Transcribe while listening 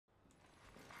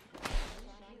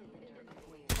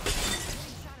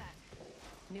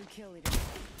New kill leader.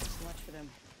 Watch for them.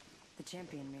 The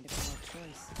champion made a poor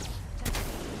choice.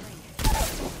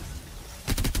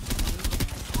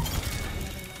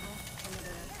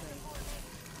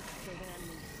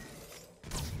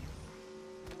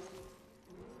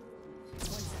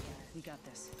 We got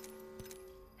this.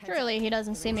 Surely he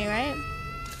doesn't see me, right?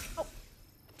 Oh.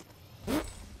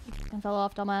 I fell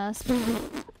off, dumbass.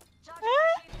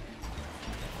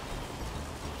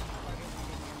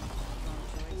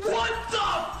 What the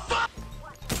fuck?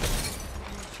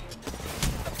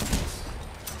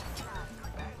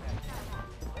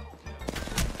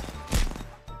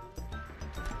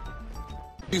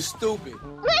 You stupid.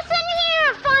 Listen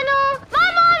here, Funnel!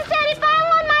 My mom said if I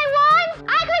won my wands,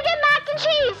 I could get mac and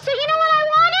cheese. So you know what I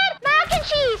wanted? Mac and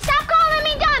cheese. Stop calling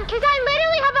me dumb, because I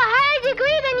literally have a higher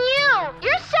degree than you.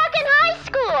 You're stuck in high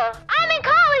school. I'm in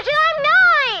college and I'm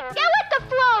 9. Get with the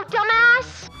flow,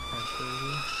 dumbass.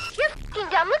 You're f***ing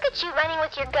dumb. Look at you running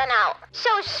with your gun out.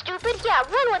 So stupid. Yeah,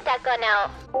 run with that gun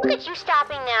out. Look at you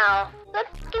stopping now. Good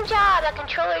f***ing job, that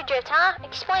controller drift, huh?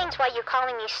 Explains why you're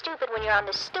calling me stupid when you're on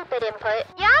the stupid input.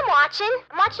 Yeah, I'm watching.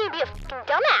 I'm watching you be a f***ing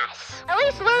dumbass. At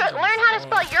least learn how to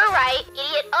spell you're right,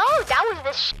 idiot. Oh, that was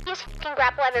the shittiest f***ing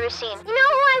grapple I've ever seen. You know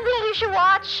who I think you should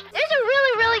watch? There's a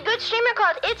really good streamer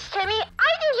called It's Timmy.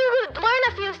 I think you could learn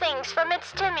a few things from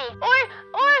It's Timmy. Or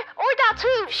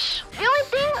Datouche. The only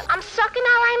thing I'm sucking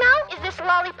on right now is this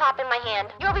lollipop in my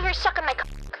hand. You're over here sucking my cock.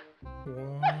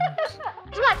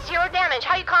 You got 0 damage.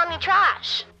 How you calling me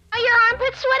trash? Are your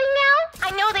armpits sweating now?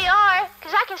 I know they are,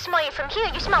 because I can smell you from here.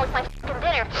 You smell like my f***ing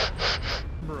dinner.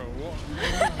 Bro, what?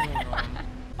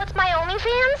 What's my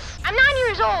OnlyFans? I'm 9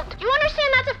 years old. Do you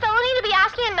understand that's a felony to be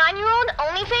asking a 9-year-old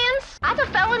OnlyFans? That's a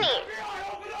felony.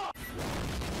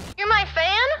 You're my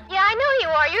fan? Yeah, I know you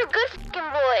are. You're a good f***ing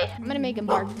boy. I'm gonna make him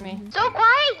bark for me. So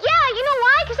quiet? Yeah, you know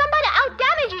why? Because I'm about to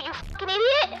out-damage you, you f***ing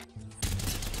idiot.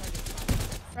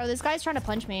 Bro, this guy's trying to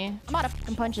punch me. I'm about to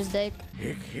fucking punch his dick.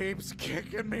 He keeps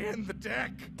kicking me in the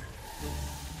dick.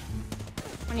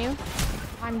 On you.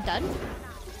 I'm done.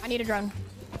 I need a drone.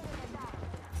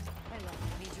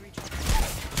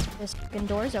 This fucking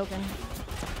door's open.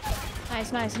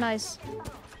 Nice. Oh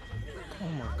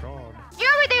my god.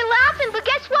 You're over there laughing, but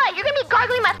guess what? You're gonna be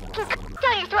gargling my fucking cock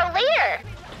down your throat later.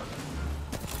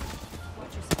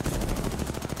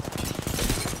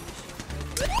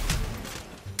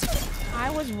 I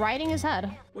was riding his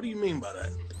head. What do you mean by that?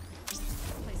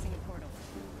 Placing a portal.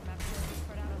 Map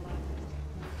spread out a lot.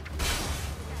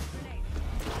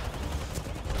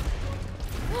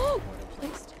 Portal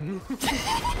placed.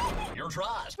 You're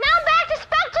trash. Now I'm back to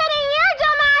spectating your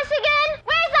dumbass again.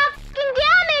 Where's that fucking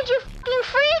damage, you fucking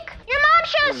freak? Your mom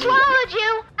should have swallowed you.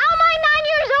 How am I 9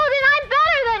 years old and I'm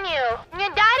better than you? You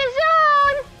died a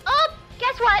zone. Oh,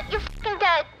 guess what? You're fucking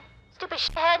dead. Stupid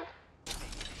shithead.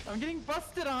 I'm getting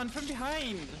busted on from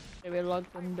behind. We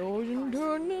lock them doors and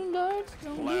turn the lights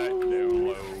down Black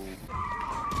low.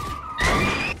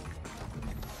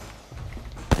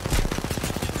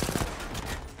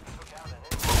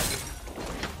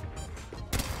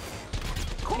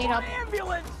 I need help.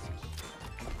 Ambulance!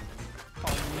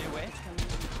 Calling me away.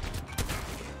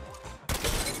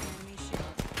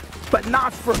 But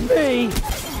not for me!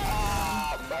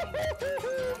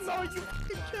 No, you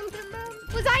fucking killed him, man.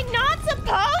 Was I not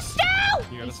supposed to?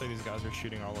 You gotta say these guys are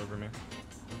shooting all over me.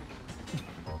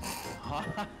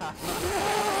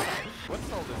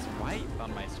 What's all this white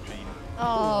on my screen?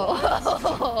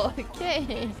 Oh,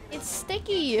 okay. It's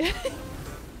sticky.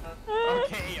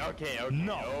 Okay.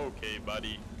 No. Okay,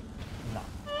 buddy.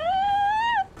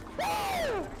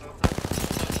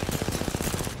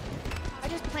 I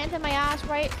just planted my ass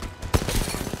right.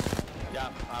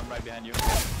 Yeah, I'm right behind you.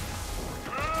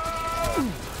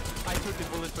 I took the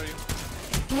bullet for you.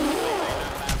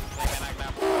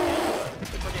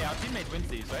 It's okay, our teammate wins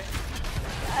these, right?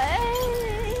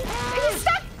 He's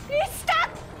stuck! He's stuck!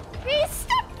 He's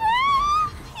stuck!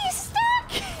 He's stuck!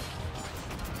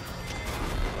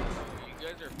 You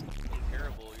guys are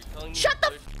terrible. You're telling me Shut the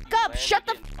f up! Shut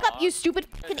the f up, you stupid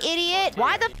fucking idiot!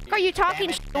 Why the f are you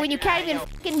talking when you can't even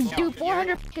fucking do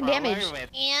 400 fucking damage?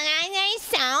 You guys are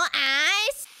so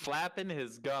ice! Flapping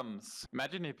his gums.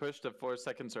 Imagine he pushed it 4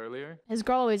 seconds earlier. His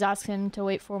girl always asks him to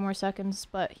wait 4 more seconds,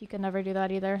 but he can never do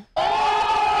that either.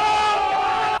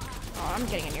 Oh, I'm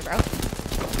getting in here, bro.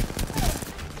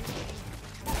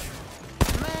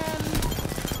 Man!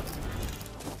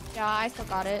 Yeah, I still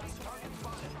got it.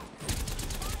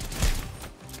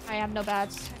 I have no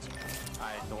bats.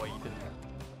 I died.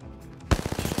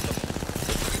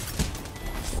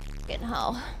 Fucking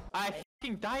hell. I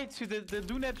fucking died to the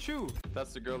donut shoe.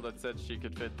 That's the girl that said she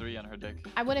could fit 3 on her dick.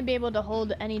 I wouldn't be able to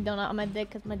hold any donut on my dick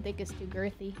because my dick is too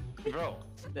girthy. Bro,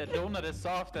 the donut is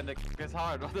soft and the is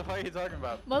hard. What the fuck are you talking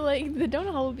about? But like, the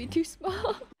donut hole would be too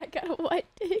small. I got a wide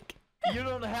dick. You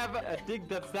don't have a dick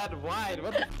that's that wide.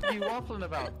 What the f are you waffling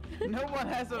about? No one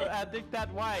has a dick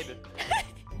that wide.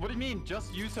 What do you mean?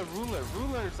 Just use a ruler.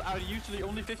 Rulers are usually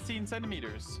only 15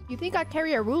 centimeters. You think I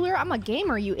carry a ruler? I'm a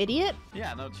gamer, you idiot.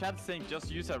 Yeah, no, chat's saying just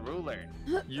use a ruler.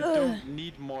 You don't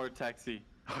need more taxi.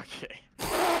 Okay.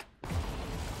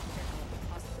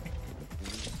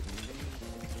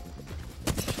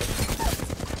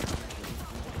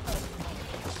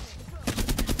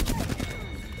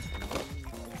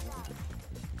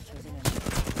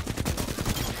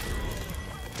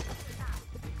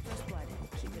 First blood.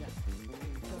 Keep it up.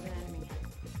 Killed an enemy.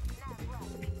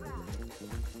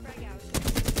 Frag out.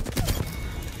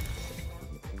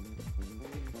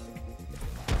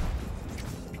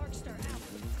 Arcstar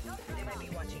out. They might be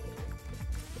watching.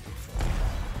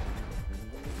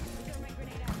 Thermite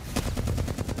grenade out.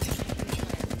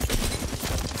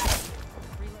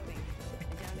 Reloading.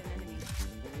 I downed an enemy.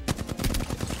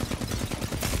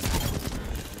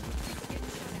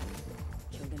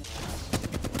 Killed an enemy.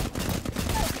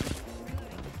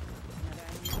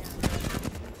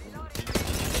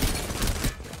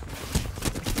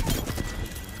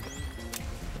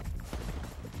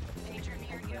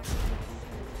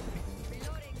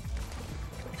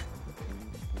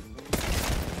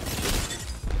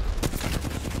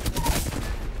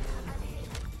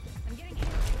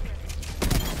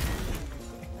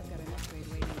 I've got an upgrade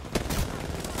waiting.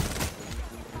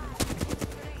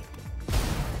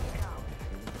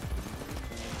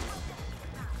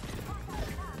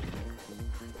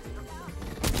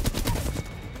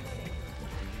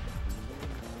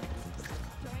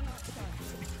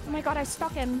 Oh my god, I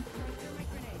stuck him. Thermite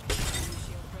grenade.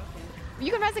 Shield broken.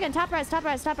 You can res again. Top res, top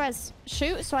res, top res.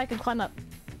 Shoot so I can climb up.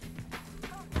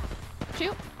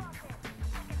 Shoot.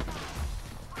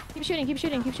 Keep shooting, keep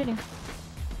shooting, keep shooting.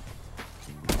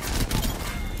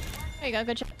 There you go,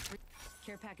 good shot.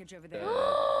 Care package over there.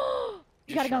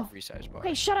 You gotta go. Resize bar.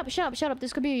 Okay, shut up, shut up, shut up.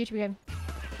 This could be a YouTube game.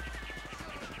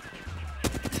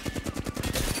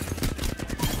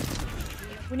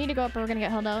 We need to go up or we're gonna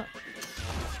get held out.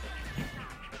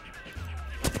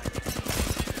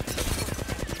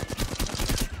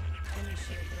 Enemy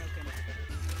shield broken.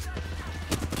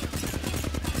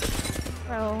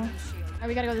 Bro. Alright,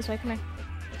 we gotta go this way. Come here.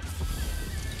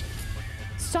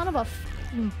 Son of a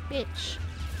f***ing bitch.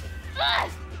 Ah!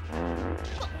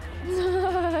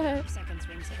 seconds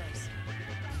rings close.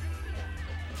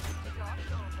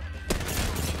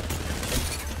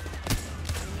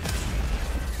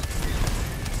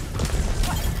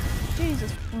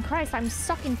 Jesus f***ing Christ, I'm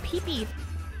sucking pee-pee.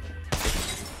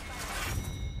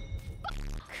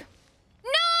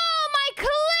 No, my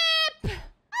clip!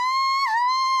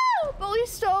 Ah! But we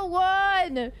still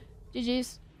won!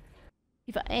 GG's.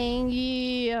 Tifa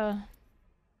Angie.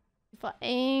 Tifa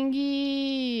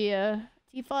Angie.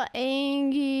 Tifa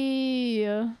Angie.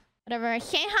 Whatever.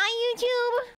 Say hi, YouTube!